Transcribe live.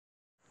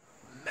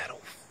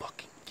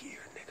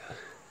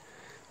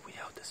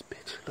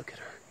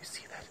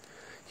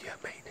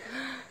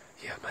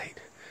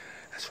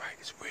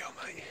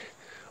mate.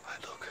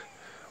 Alright, look.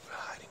 We're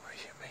hiding right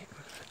here, mate.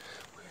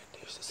 We're in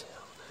there's this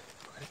hill.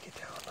 We're gonna get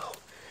down low.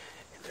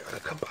 And they're gonna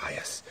come by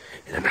us.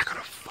 And they're not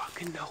gonna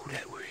fucking know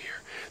that we're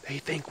here. They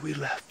think we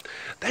left.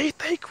 They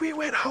think we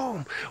went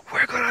home.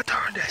 We're gonna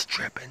turn this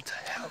trip into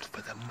hell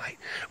for them, mate.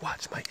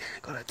 Watch, mate.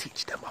 Gonna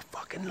teach them a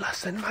fucking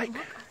lesson, mate.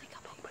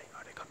 Look, mate.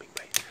 Are they coming,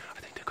 mate? I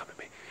think they're coming,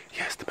 mate.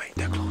 Yes, mate.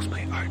 They're close,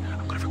 mate. Alright,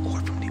 I'm gonna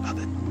record from the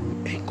other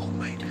angle,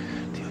 mate.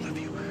 The other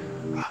view.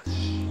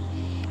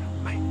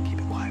 Mate, keep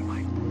it quiet,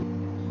 mate.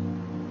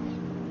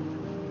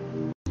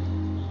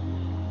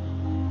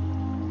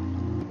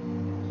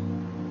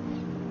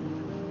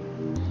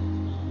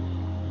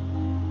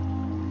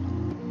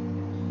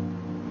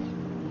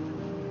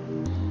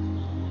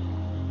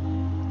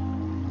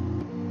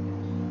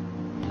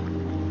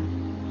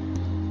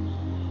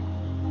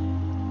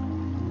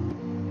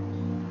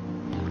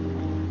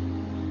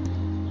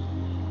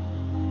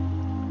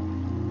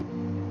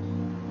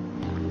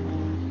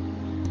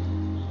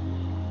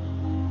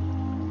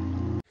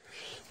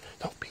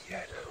 Don't be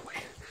yet.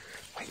 Wait,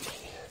 mate.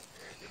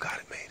 You got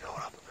it, mate.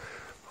 Hold up,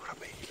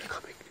 mate. They're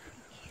coming.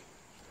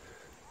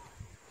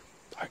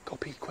 All right, go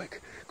pee,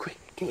 quick.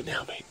 Do it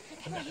now, mate.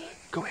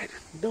 Go ahead.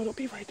 No, don't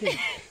be right there.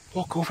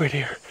 Walk over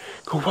there.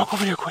 Go walk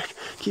over there, quick.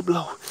 Keep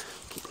low.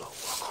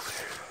 Walk over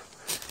there.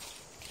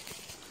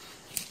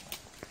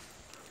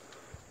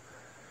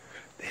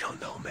 They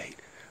don't know, mate.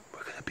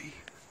 We're gonna be.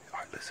 All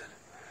right, listen.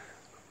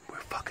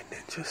 We're fucking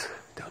ninjas.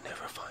 They'll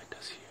never find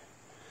us here.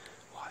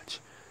 Watch.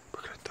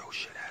 We're gonna throw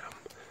shit at them.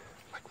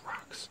 Like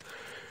rocks.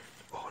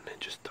 All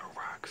ninjas throw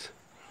rocks.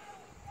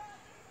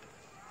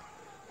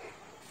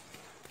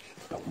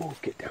 Don't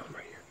move. Get down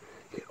right here.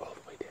 Get all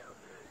the way down.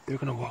 They're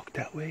gonna walk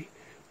that way.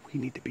 We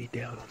need to be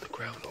down on the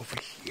ground over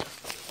here.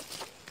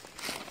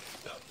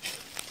 Go.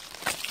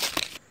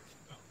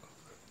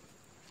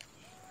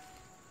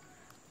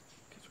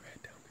 Get your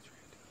head down.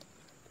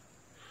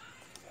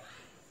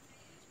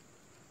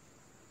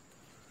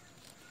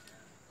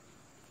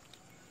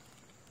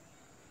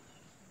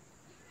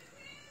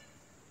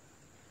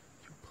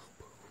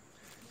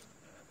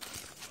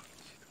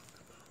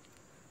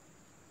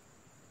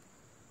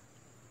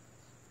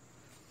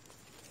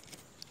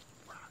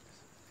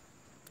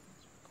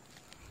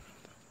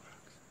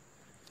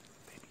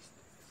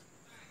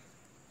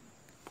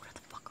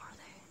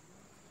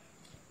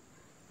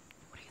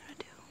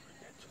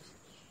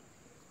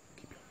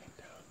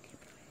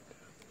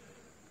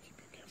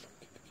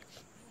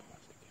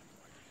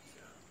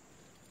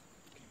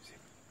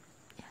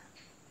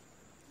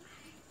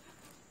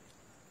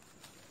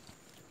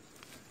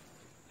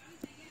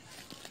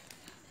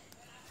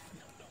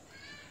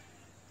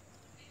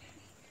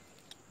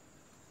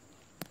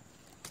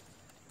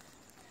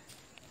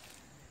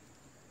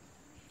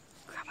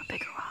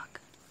 Bigger rock.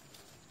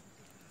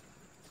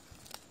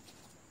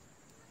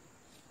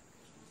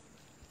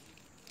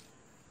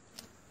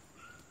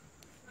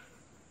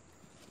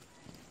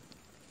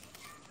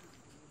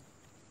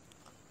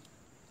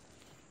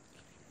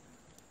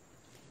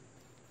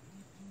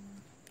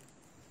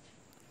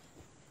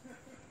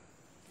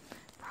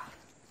 Bro,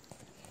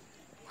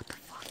 what the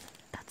fuck?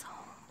 That's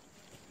home.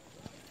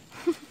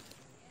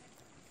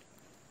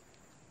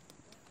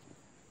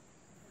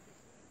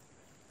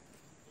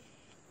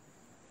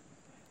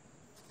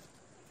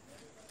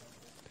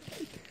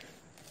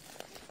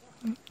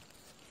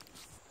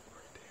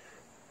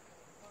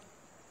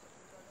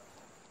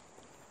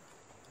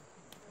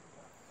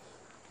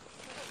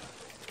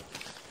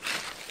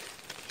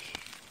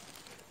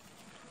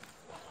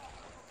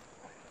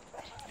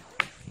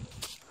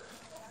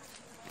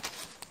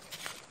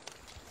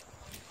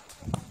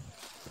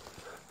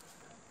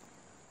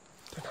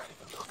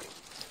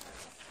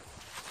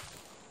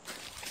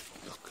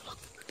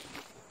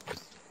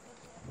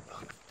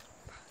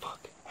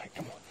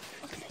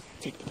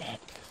 Take the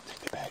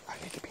bag. I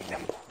need to be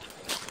nimble.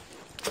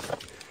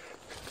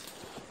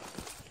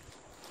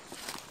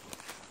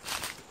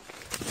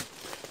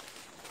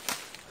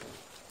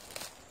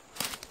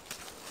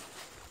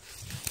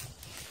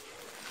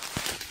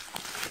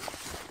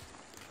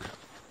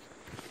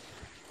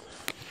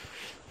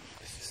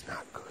 This is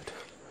not good.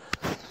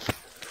 All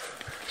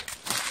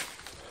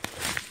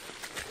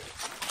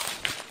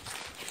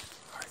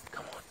right,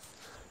 come on,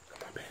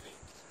 baby.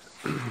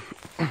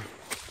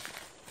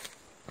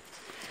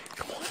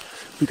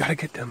 We gotta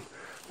get them.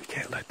 We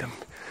can't let them.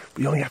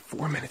 We only have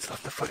 4 minutes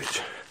left of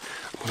footage.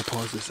 I'm gonna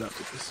pause this up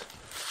with this.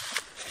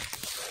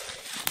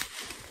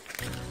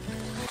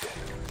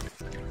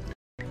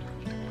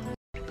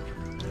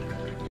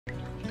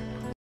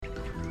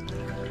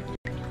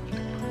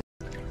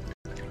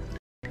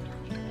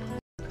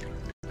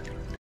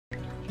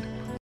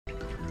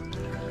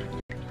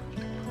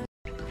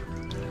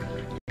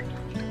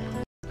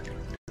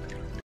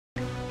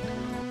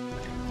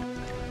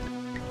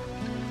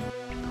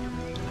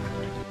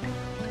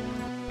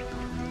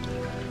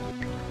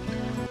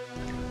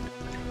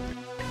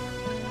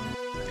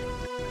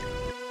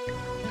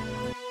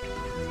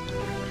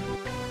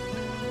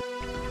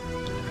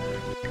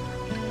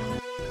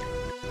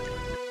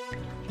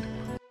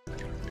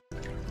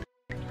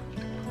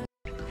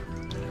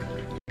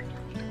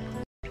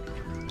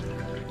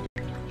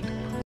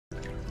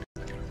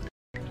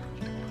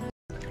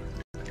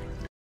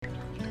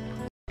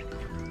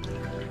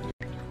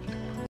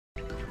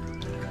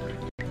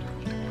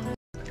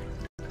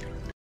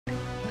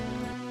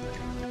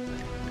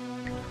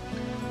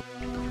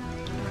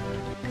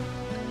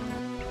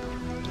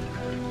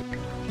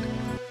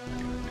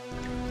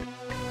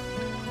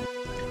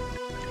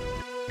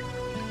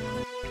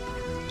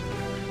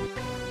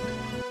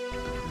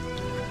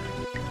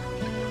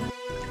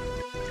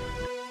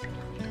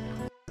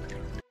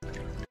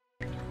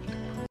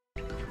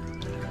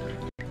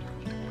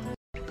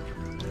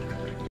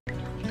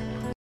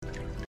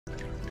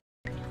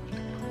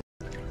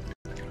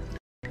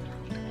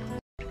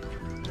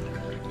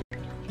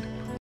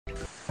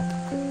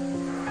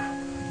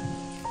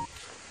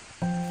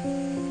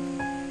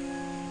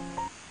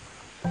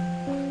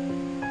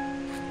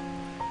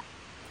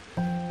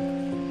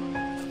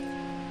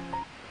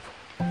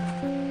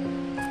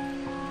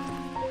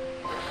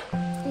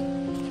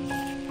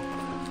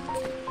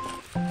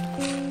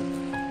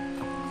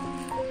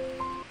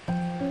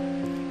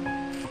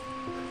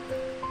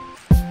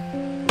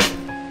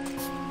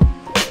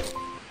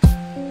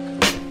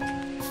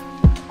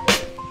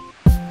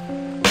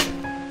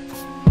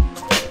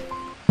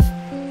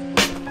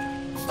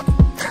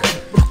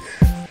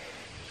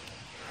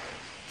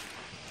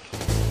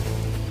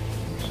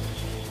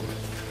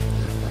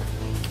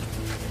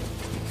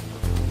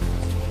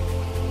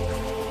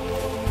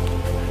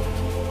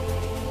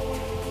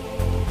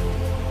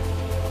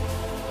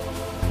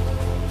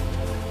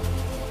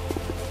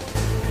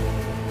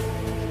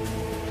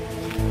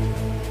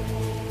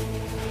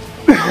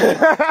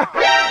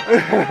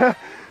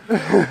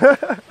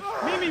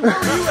 Mimi, where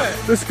were you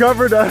at?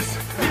 Discovered us.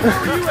 Where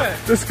were you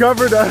at?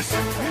 Discovered us.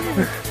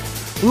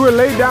 We were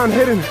laid down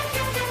hidden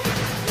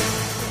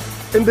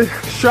in the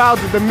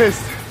shrouds of the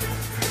mist.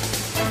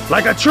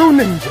 Like a true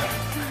ninja.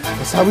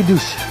 That's how we do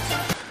shit.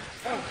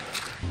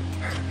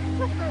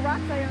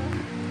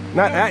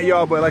 Not at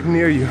y'all, but like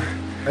near you.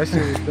 That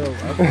shit was dope.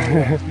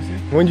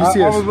 When you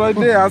see us? I was right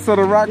there. I saw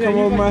the rock come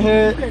over my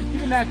head.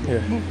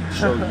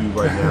 Show you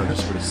right now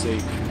just for the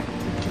sake,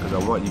 because I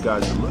want you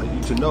guys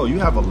to know you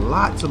have a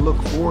lot to look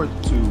forward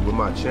to with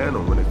my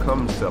channel when it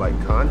comes to like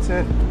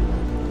content.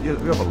 You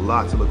have a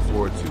lot to look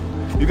forward to.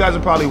 You guys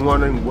are probably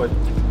wondering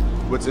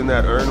what's in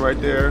that urn right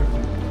there.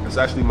 It's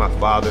actually my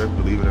father,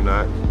 believe it or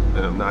not,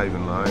 and I'm not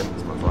even lying.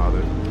 It's my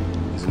father.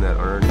 He's in that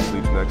urn. He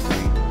sleeps next to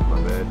me in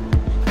my bed.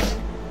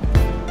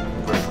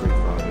 Very great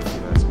father, if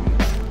you ask me.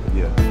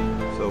 Yeah.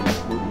 So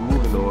we're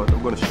moving on.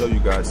 I'm going to show you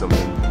guys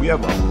something. We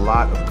have a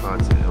lot of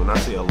content. And when I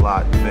say a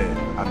lot, man,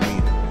 I mean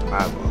it.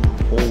 I have a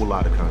whole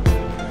lot of content.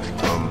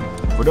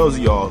 For those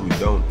of y'all who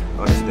don't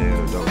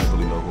understand or don't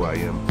really know who I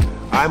am,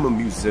 I'm a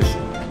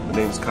musician. My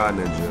name's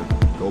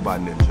Ninja. Go by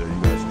Ninja.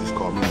 You guys just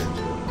call me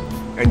Ninja.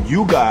 And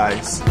you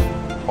guys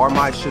are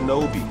my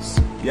shinobis.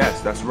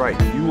 Yes, that's right.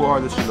 You are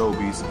the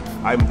shinobis.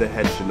 I'm the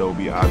head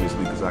shinobi,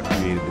 obviously, because I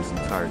created this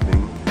entire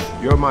thing.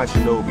 You're my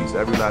shinobis,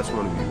 every last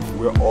one of you.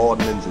 We're all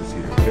ninjas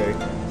here, okay?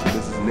 So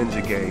this is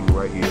Ninja Gang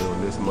right here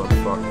on this mother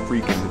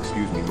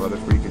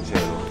freaking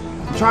channel.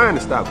 I'm trying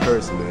to stop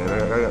cursing, man.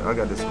 I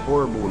got this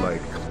horrible,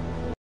 like,